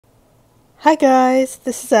Hi guys,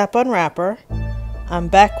 this is App Unwrapper. I'm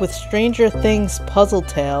back with Stranger Things Puzzle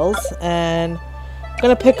Tales, and I'm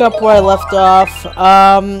gonna pick up where I left off.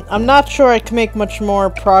 I'm not sure I can make much more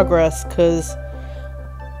progress, because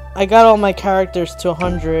I got all my characters to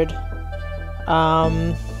 100.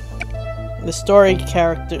 The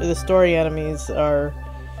story enemies are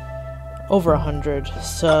over 100,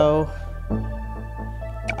 so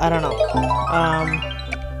I don't know.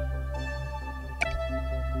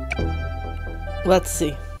 Let's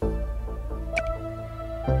see.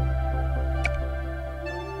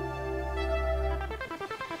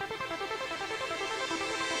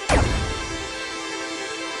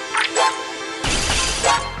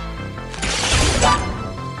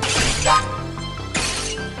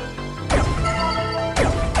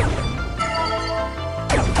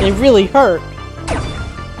 They really hurt.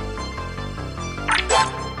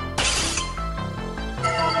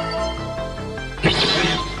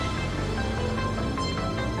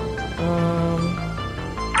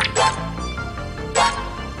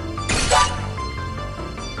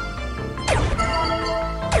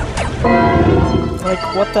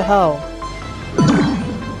 Like, what the hell?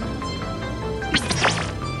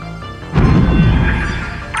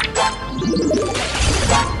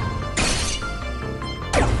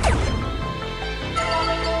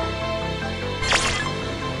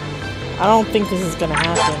 I don't think this is gonna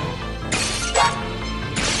happen.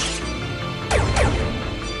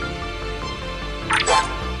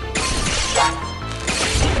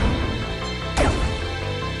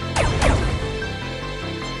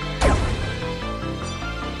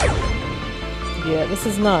 Yeah, this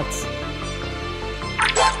is nuts.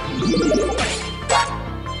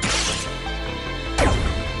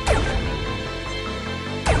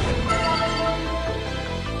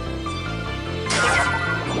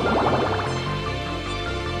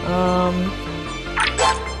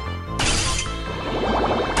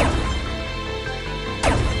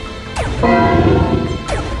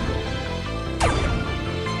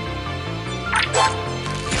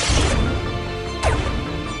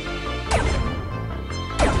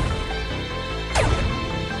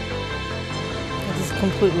 This is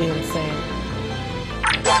completely insane.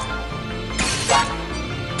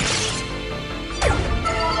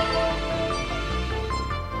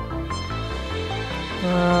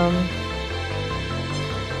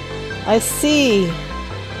 I see.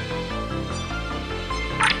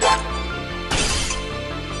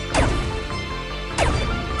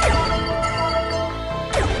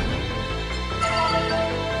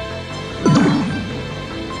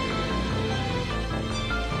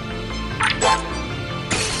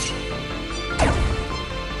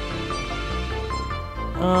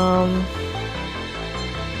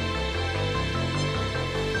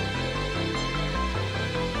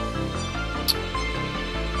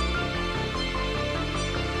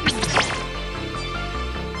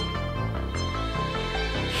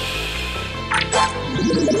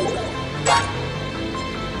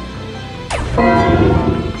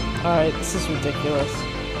 Alright, this is ridiculous.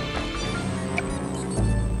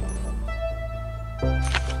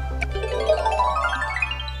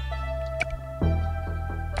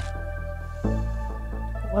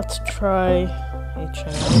 Let's try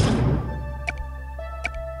HM.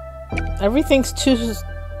 Everything's too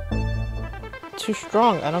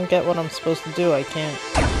strong. I don't get what I'm supposed to do. I can't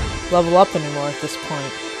level up anymore at this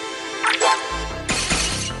point.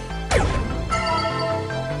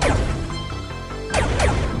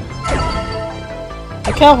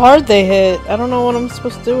 Look how hard they hit. I don't know what I'm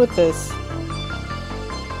supposed to do with this.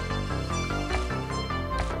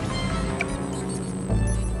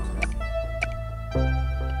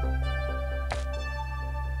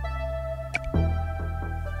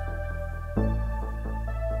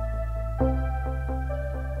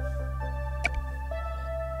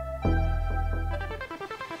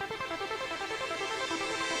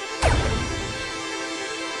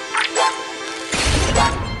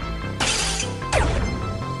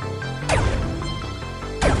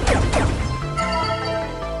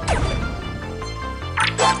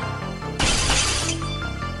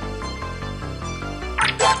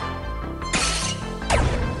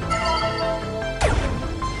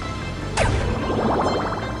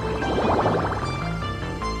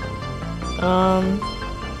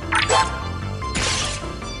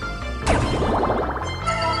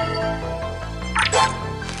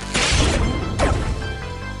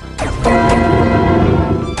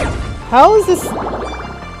 How is this?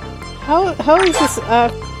 How is this?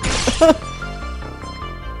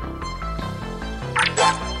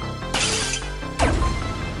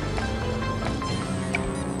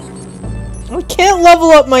 I can't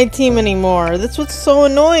level up my team anymore. That's what's so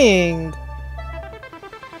annoying.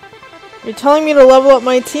 You're telling me to level up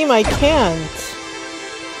my team? I can't.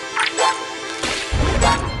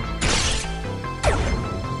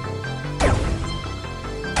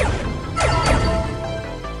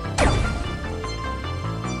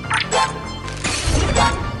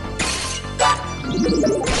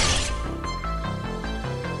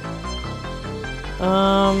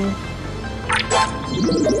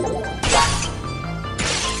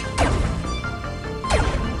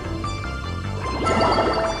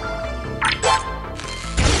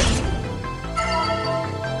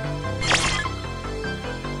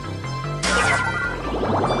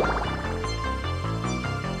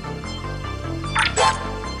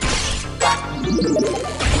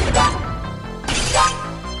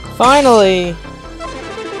 Finally!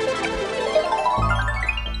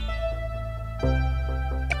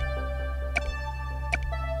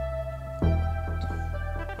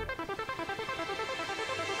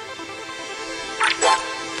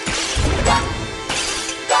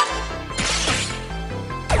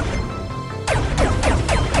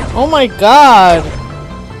 Oh my god!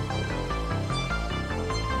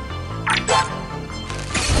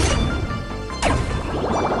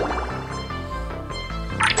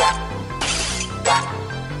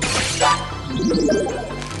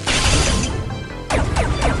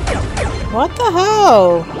 What the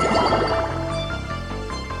hell?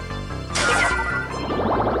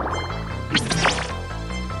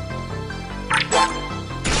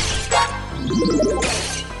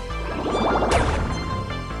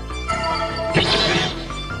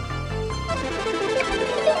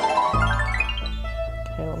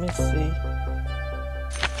 Okay, let me see.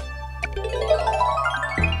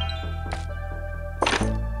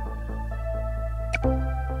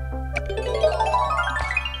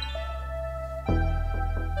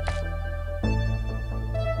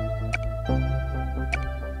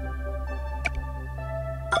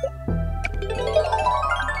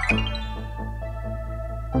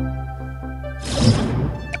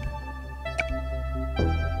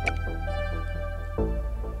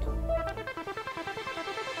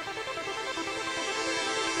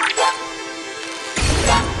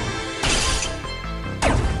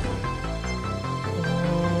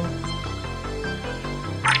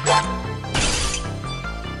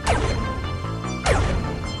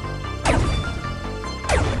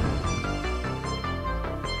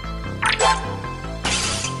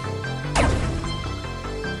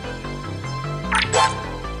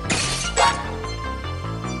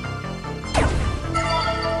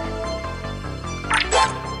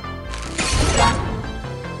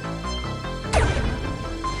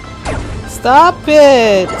 Stop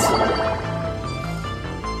it!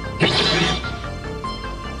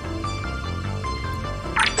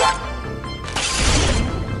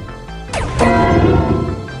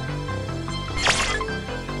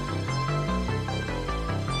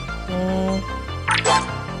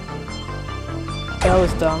 That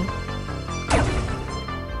was dumb.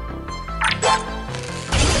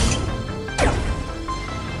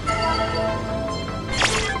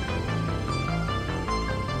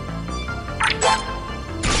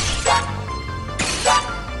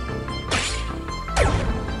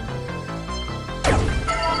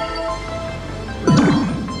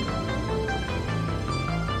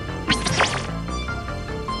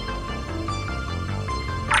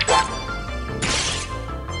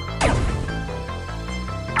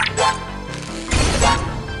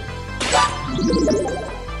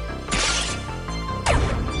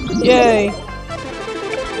 Yay!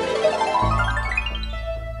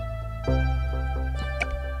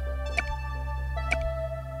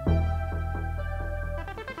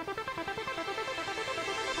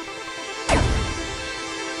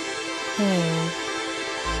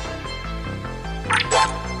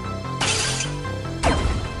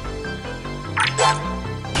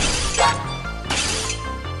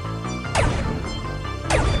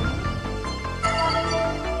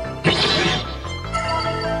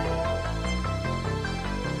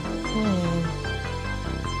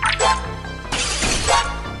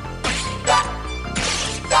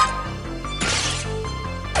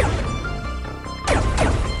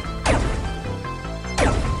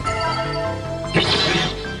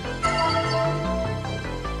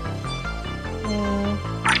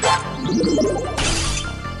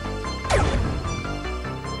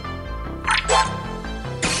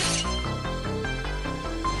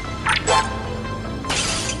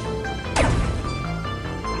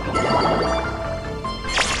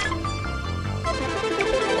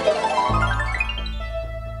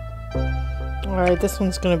 Alright, this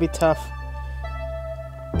one's gonna be tough.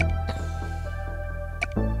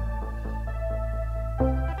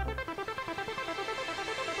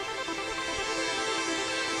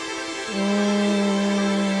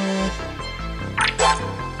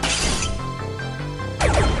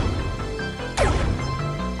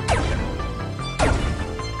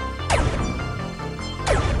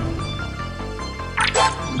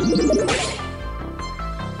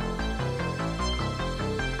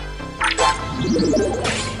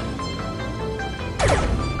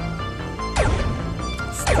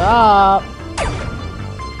 Stop.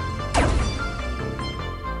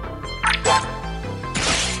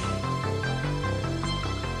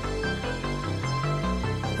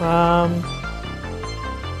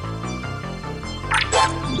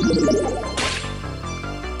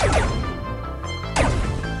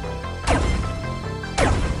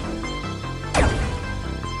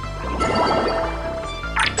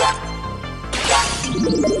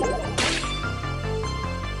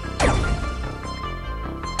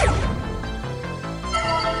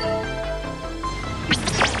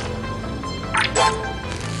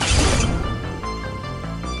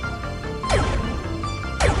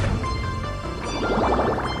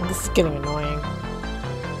 This is getting annoying.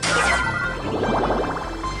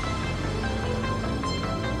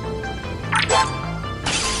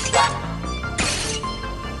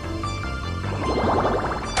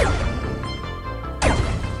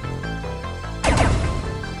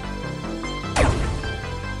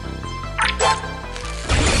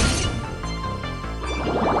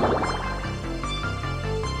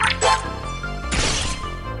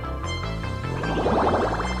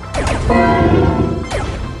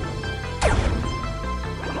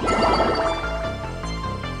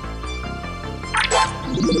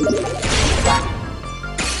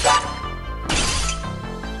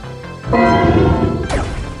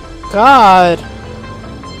 God.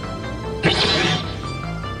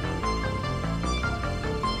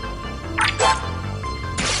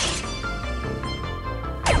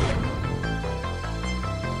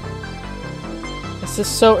 This is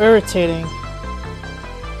so irritating.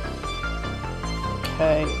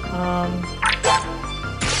 Okay,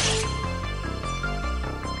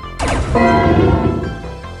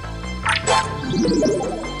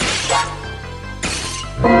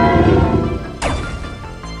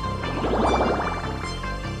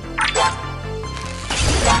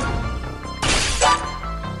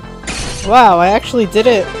 wow, I actually did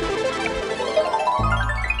it.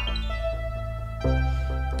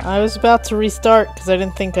 I was about to restart because I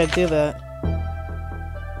didn't think I'd do that.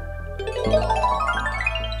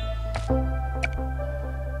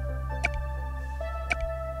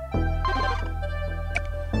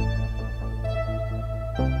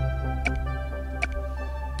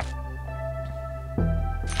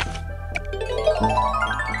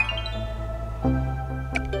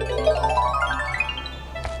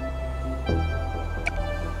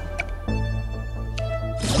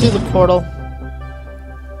 Do the portal.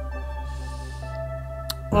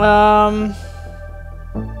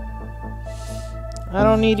 I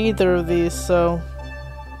don't need either of these, so...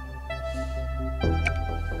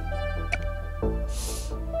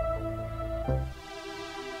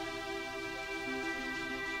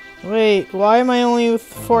 Wait, why am I only with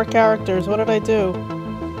 4 characters? What did I do?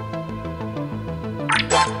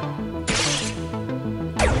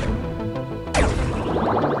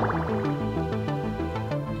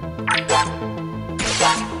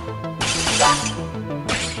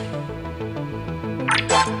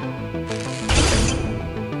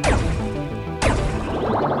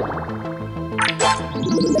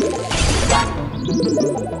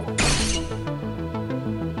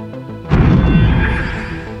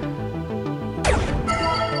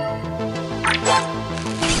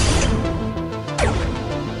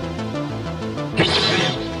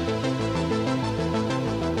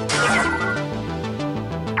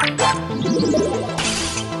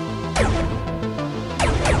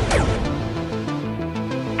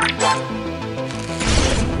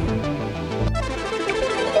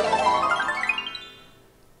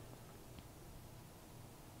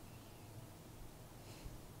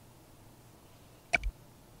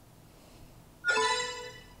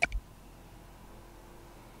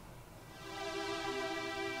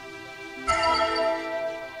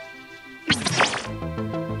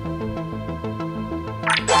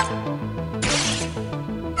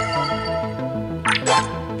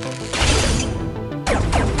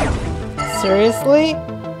 Seriously?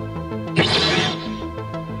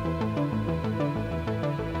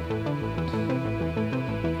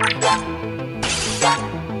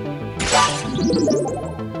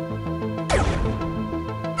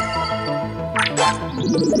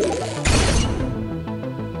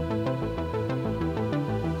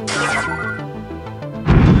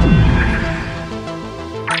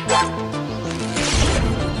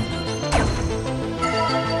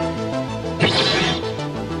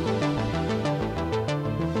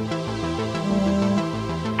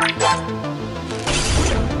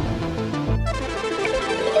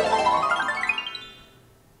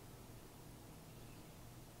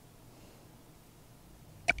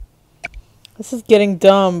 This is getting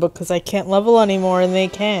dumb because I can't level anymore and they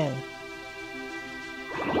can.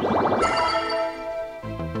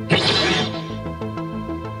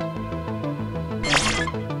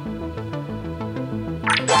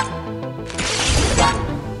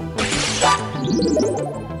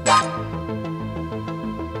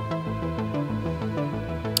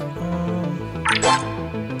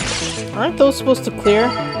 Aren't those supposed to clear?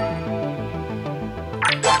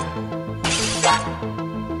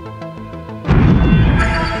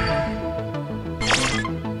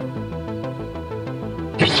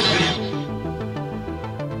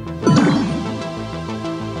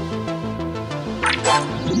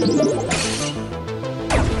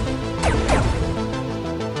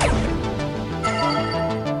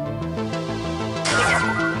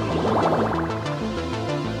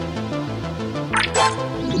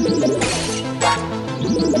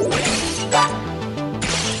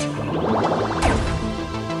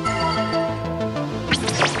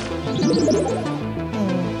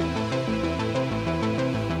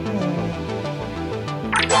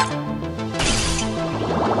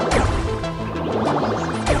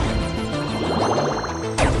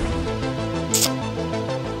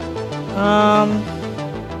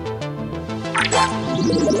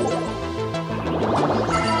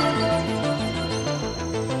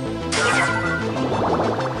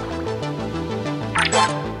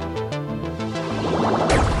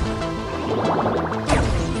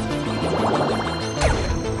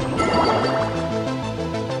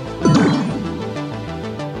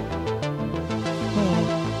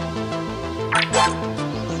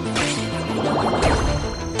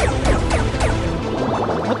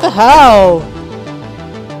 What the hell?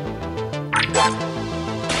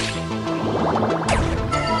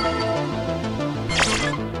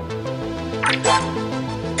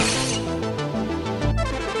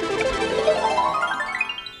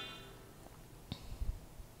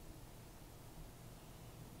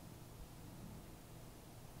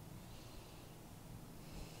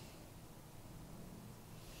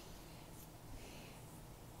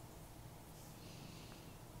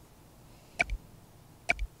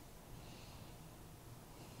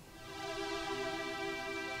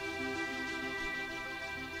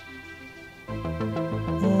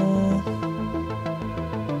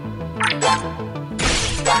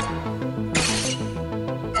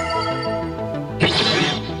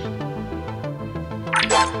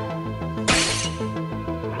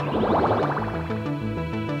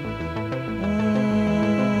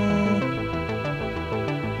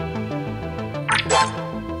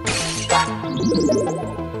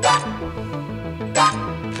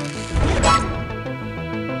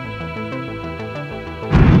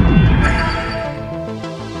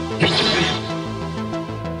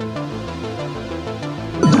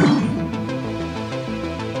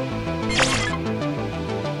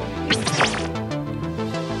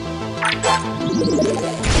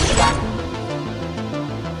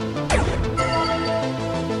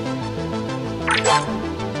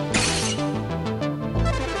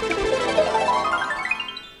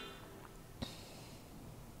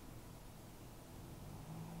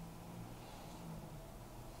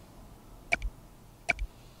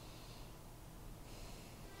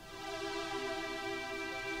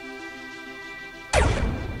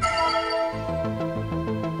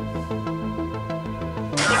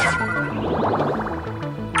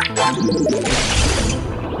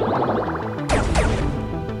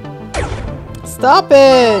 Stop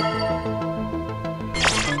it!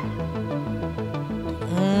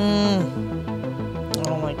 I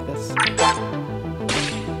don't like this.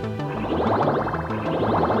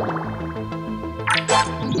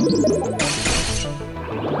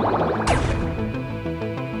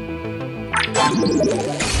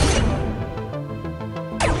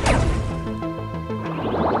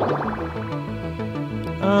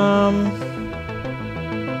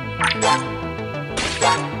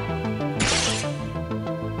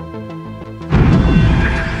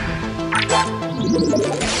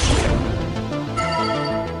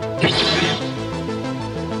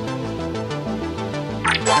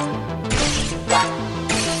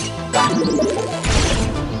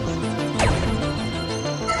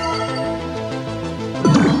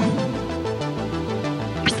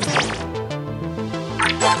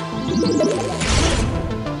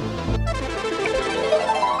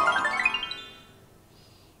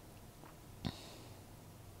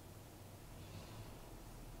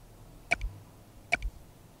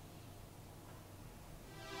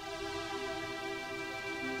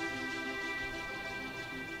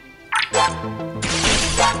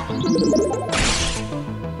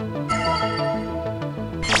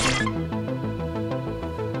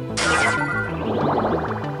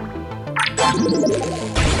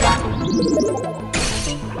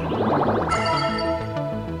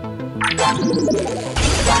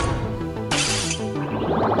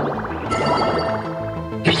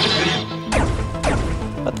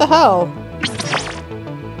 What the hell?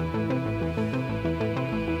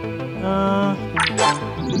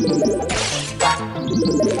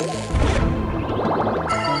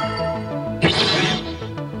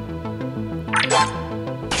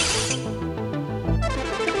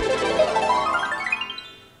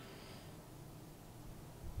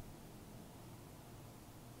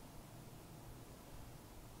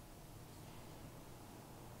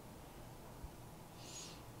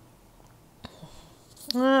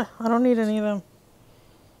 I don't need any of them.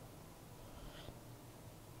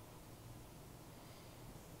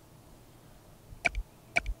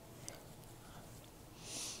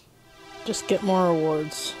 Just get more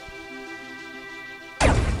rewards.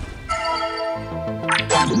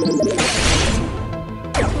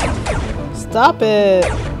 Stop it!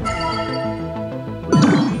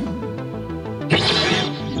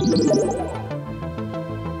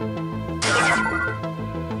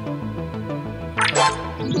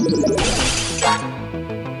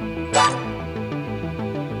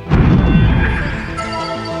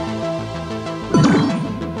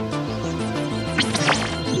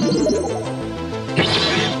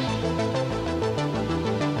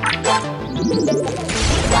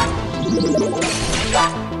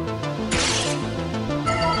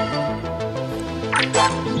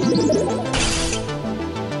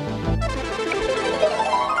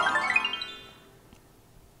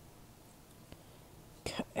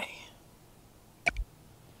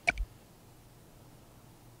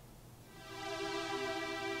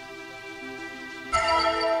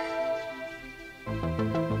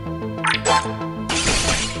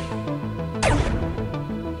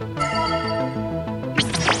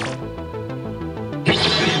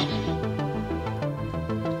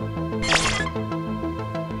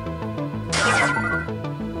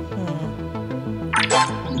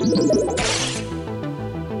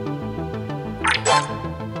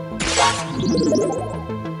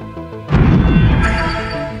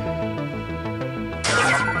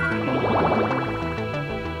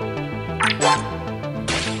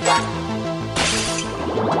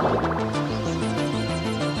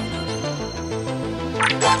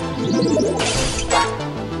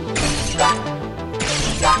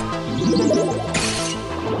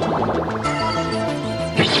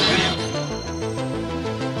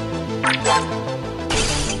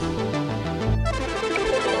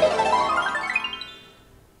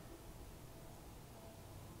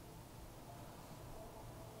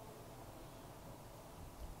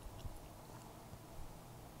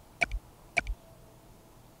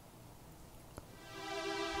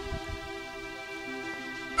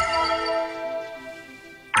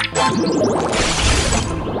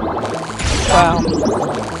 Wow.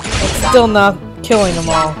 It's still not killing them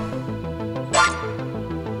all.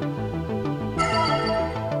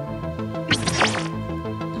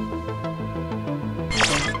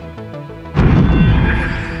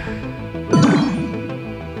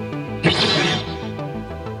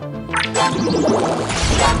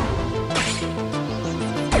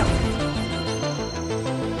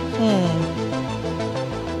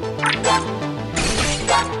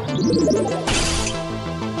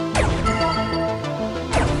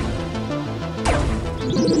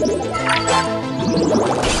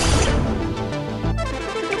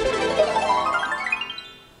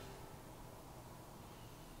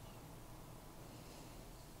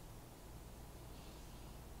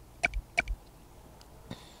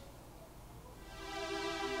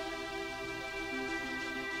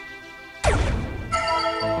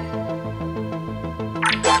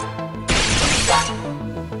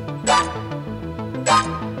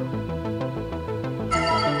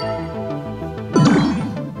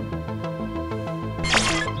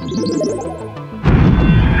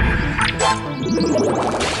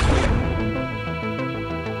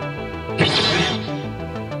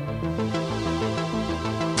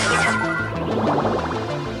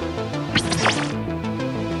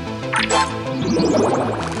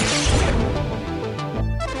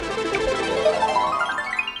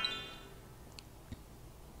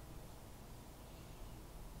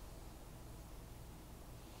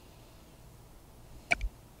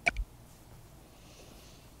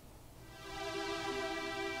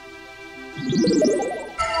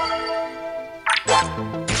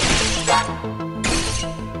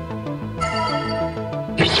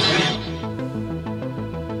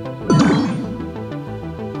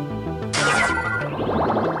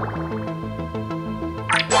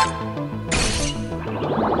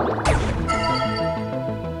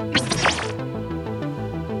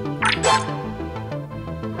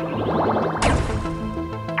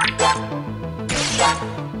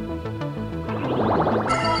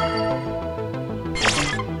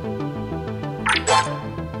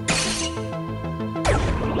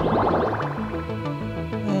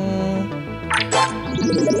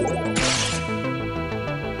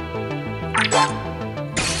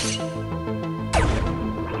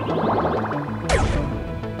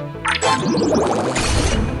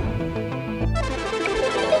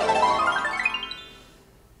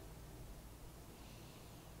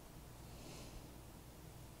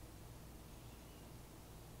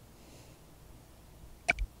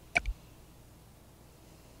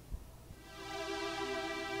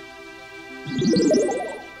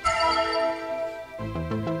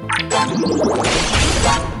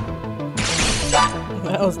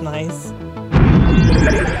 That was nice.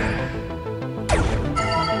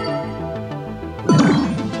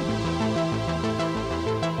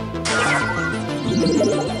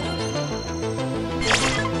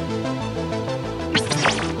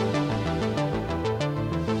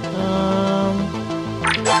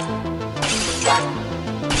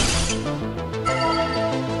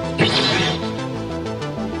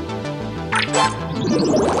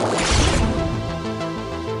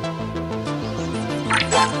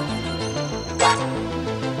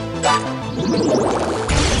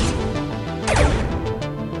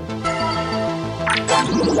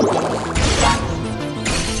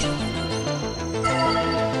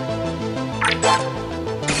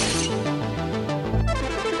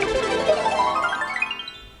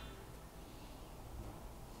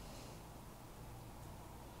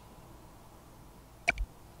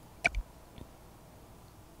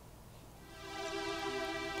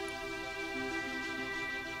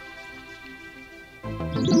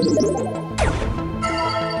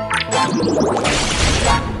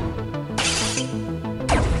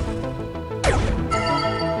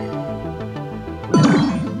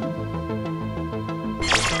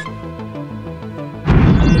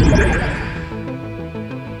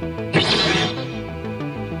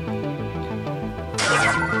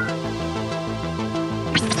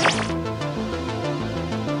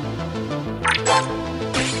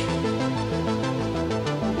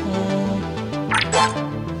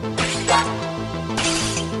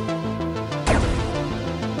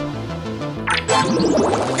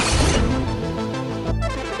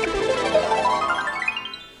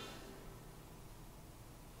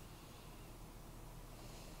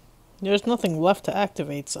 There's nothing left to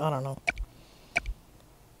activate, so I don't know.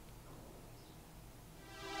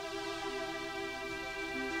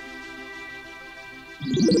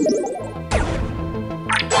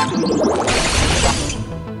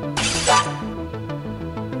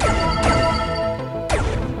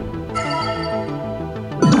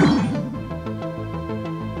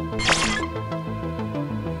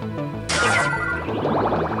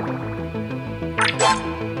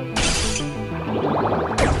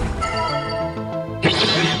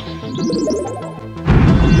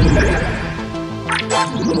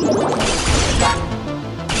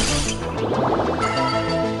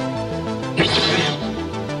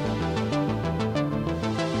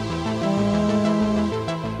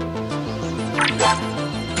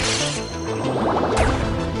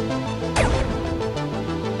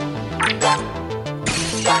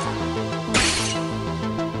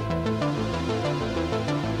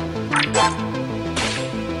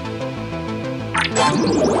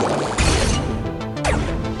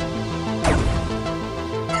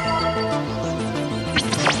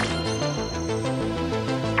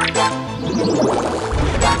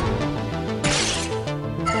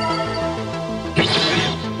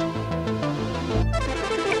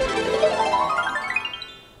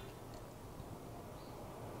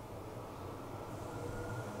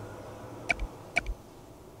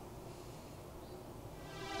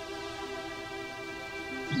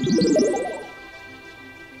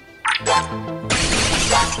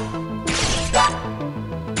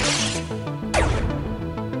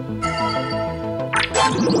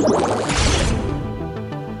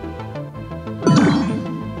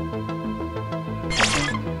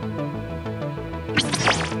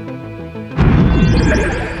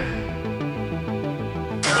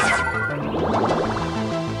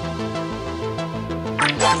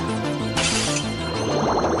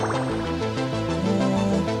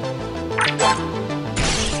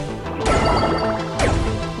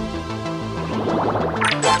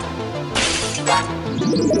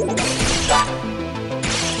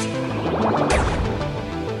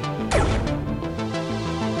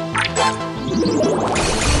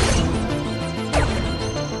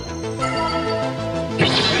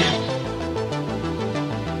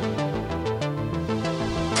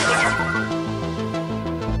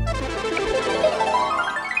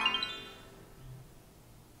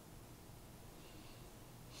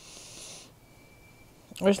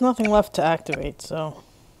 There's nothing left to activate, so...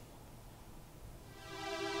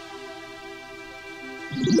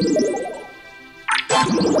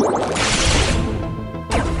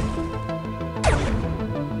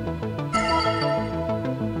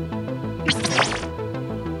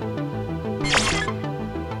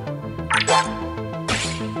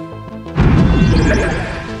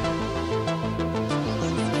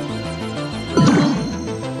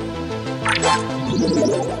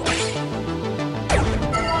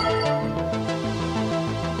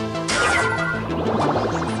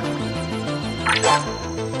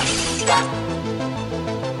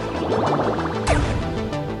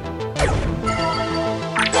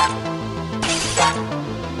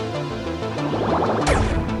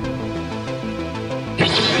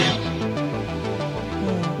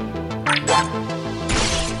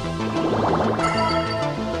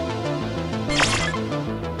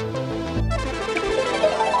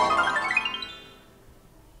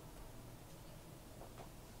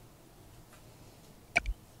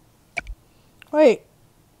 Wait,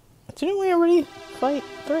 didn't we already fight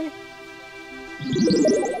 3?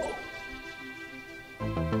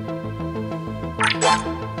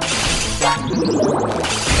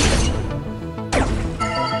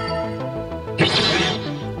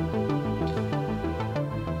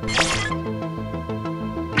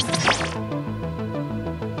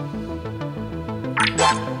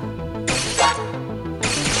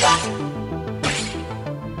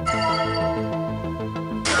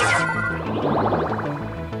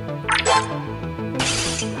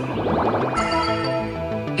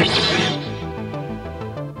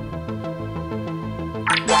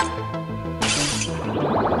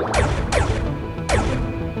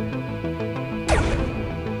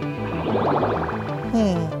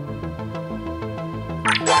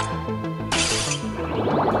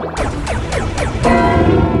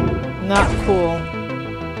 Not cool.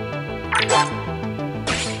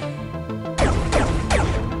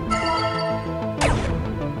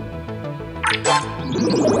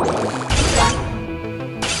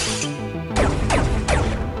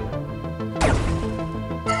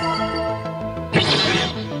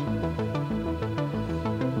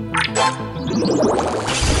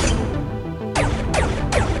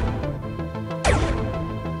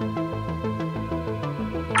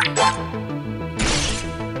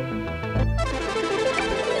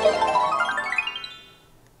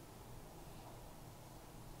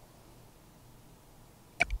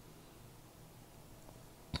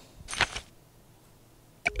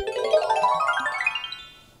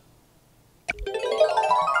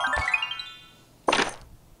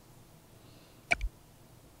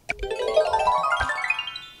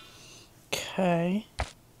 Okay.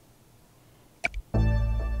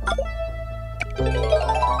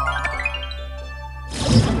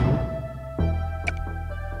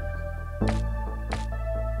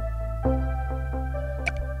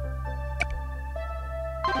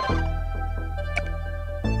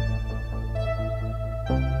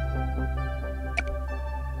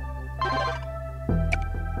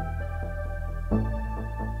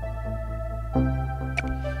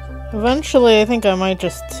 Eventually, I think I might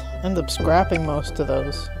just end up scrapping most of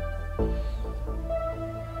those.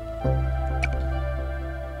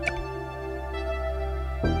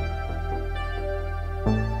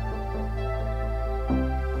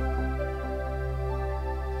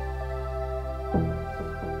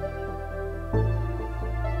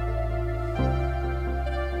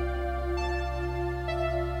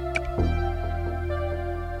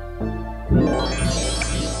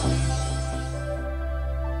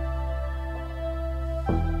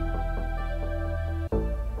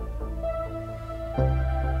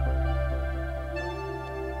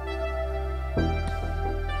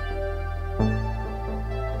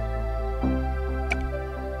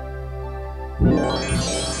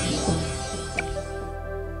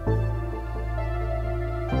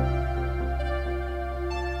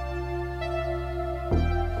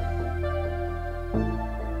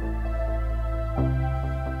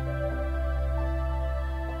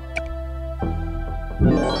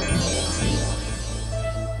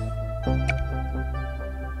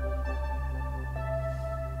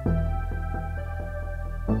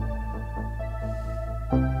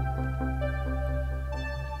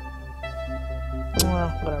 Well,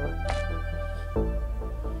 whatever.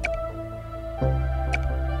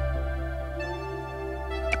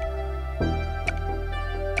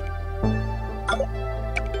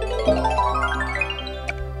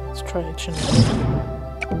 Let's try itching.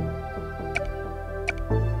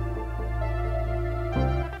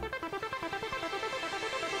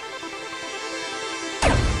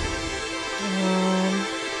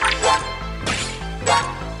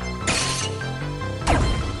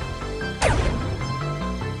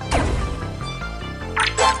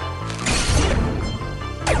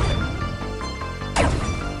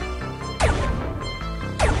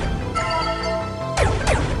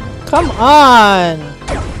 Come on!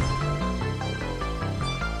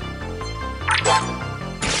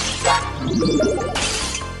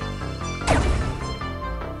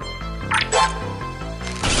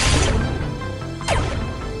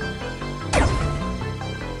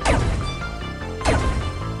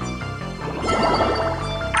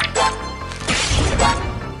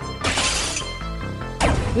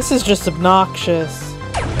 This is just obnoxious.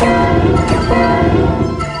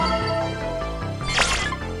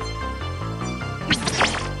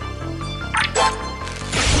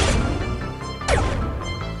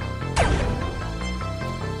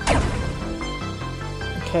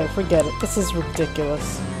 Okay, forget it. This is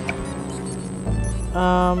ridiculous.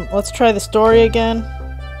 Let's try the story again.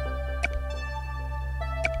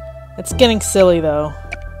 It's getting silly though.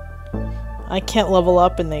 I can't level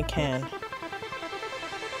up and they can.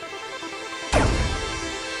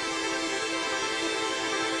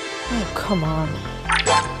 Oh, come on.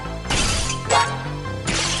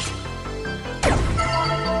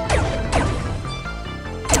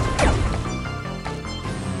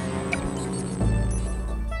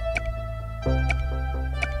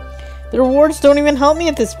 The rewards don't even help me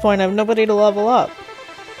at this point. I have nobody to level up.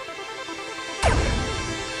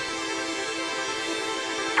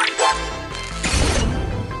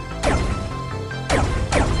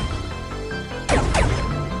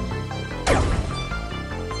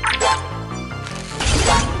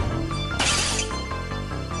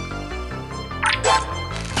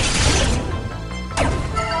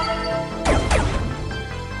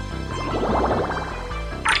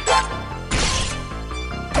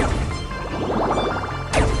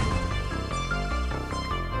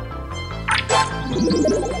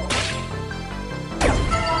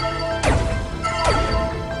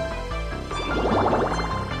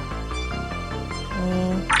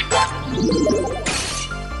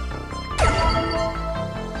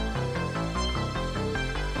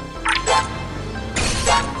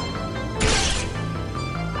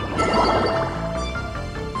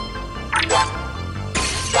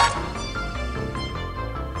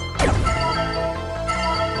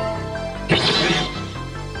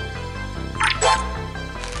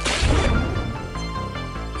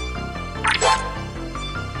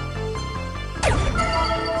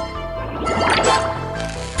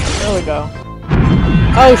 There we go.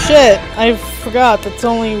 Oh shit! I forgot that's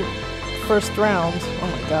only first round. Oh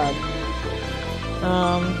my god.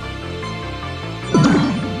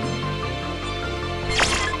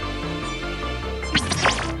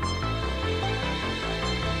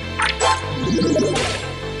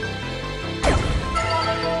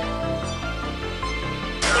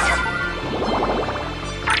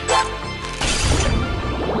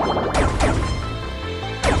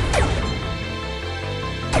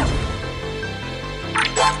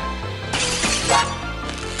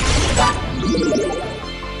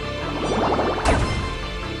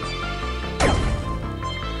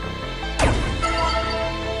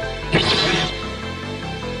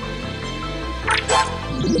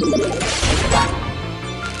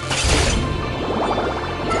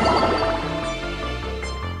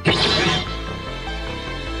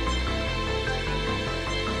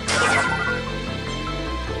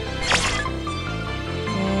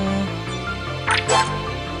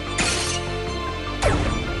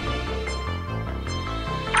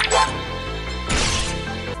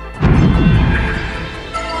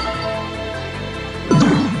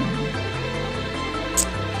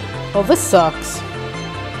 Well, this sucks.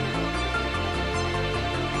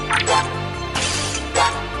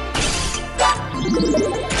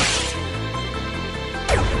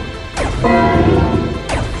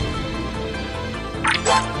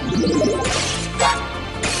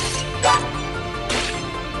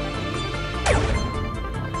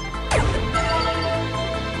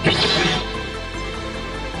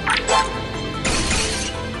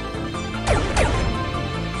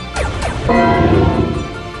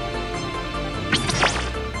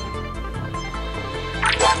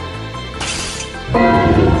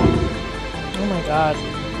 Oh my god.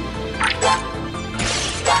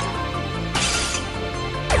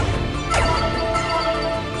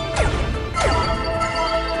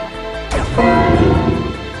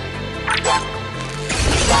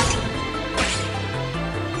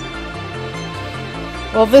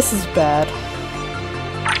 Well, this is bad.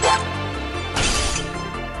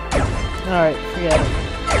 Alright, forget it.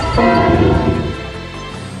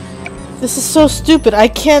 This is so stupid. I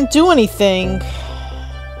can't do anything.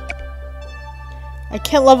 I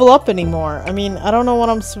can't level up anymore. I mean, I don't know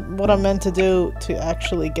what I'm meant to do to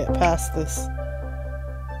actually get past this.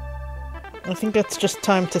 I think it's just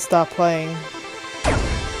time to stop playing.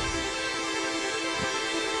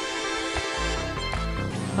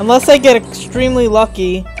 Unless I get extremely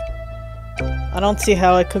lucky, I don't see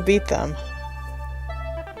how I could beat them.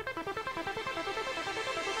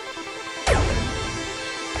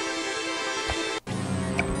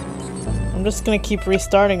 I'm just gonna keep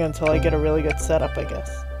restarting until I get a really good setup, I guess.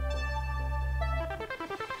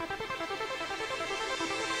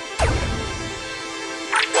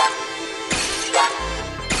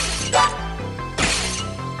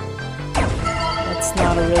 That's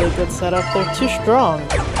not a really good setup. They're too strong.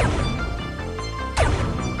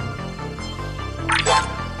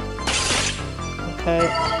 Okay,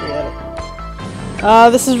 forget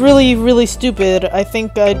it. This is really, really stupid. I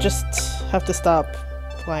think I just have to stop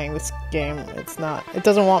playing this game. It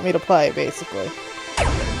doesn't want me to play, basically.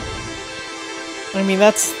 I mean,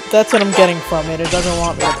 that's what I'm getting from it. It doesn't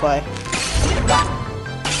want me to play.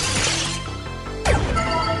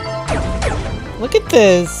 Look at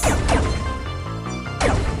this!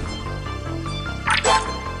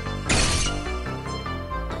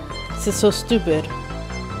 This is so stupid.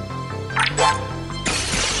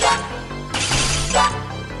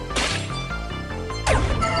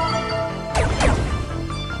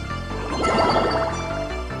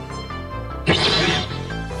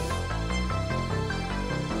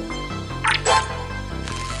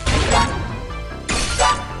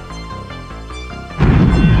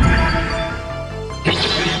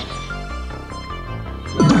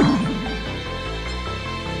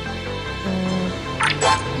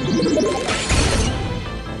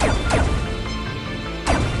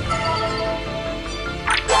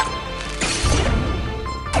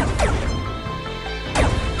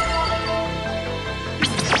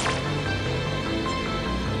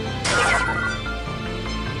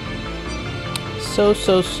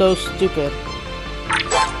 So stupid.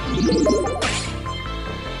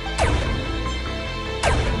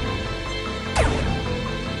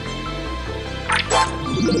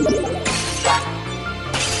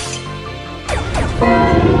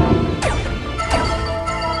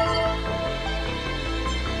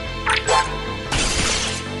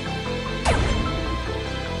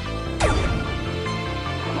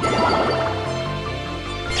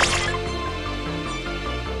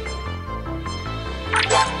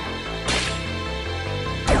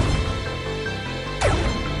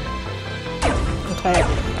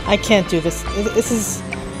 I can't do this. This is...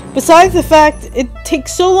 Besides the fact it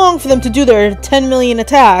takes so long for them to do their 10 million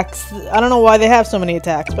attacks. I don't know why they have so many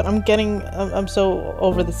attacks, but I'm so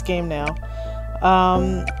over this game now.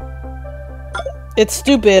 It's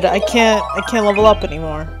stupid. I can't level up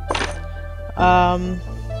anymore.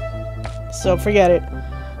 So forget it.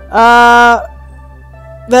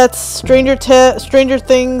 That's Stranger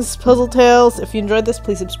Things Puzzle Tales. If you enjoyed this,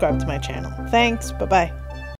 please subscribe to my channel. Thanks. Bye-bye.